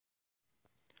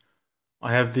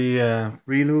I have the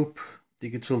Reloop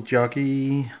Digital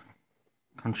Jockey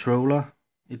Controller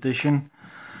Edition,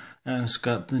 and it's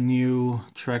got the new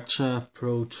Traktor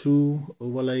Pro 2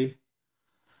 overlay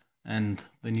and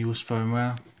the newest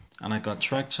firmware. And I got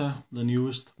Traktor, the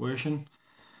newest version,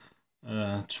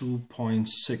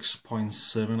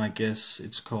 2.6.7 I guess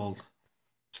it's called.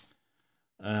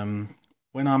 When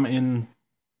I'm in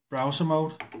browser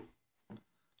mode,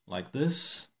 like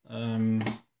this,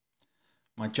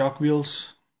 my jog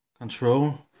wheels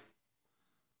control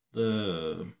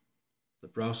the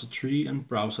browser tree and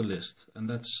browser list, and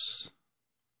that's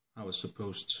how it's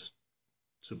supposed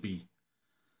to be.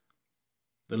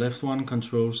 The left one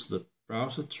controls the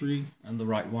browser tree and the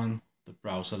right one the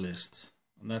browser list,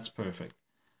 and that's perfect.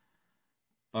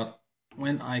 But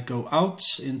when I go out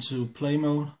into play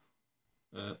mode,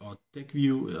 or deck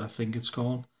view I think it's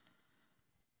called,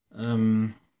 I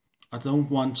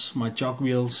don't want my jog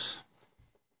wheels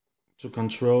to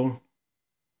control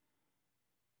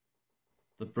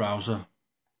the browser,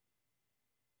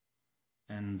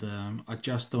 and I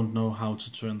just don't know how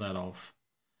to turn that off,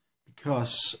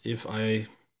 because if I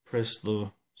press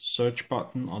the search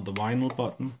button or the vinyl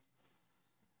button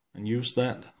and use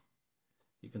that,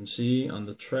 you can see on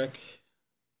the track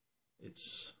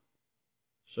it's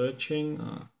searching,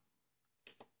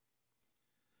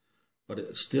 but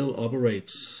it still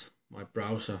operates my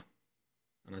browser,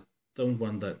 and I don't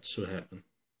want that to happen.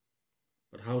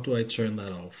 But how do I turn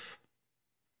that off?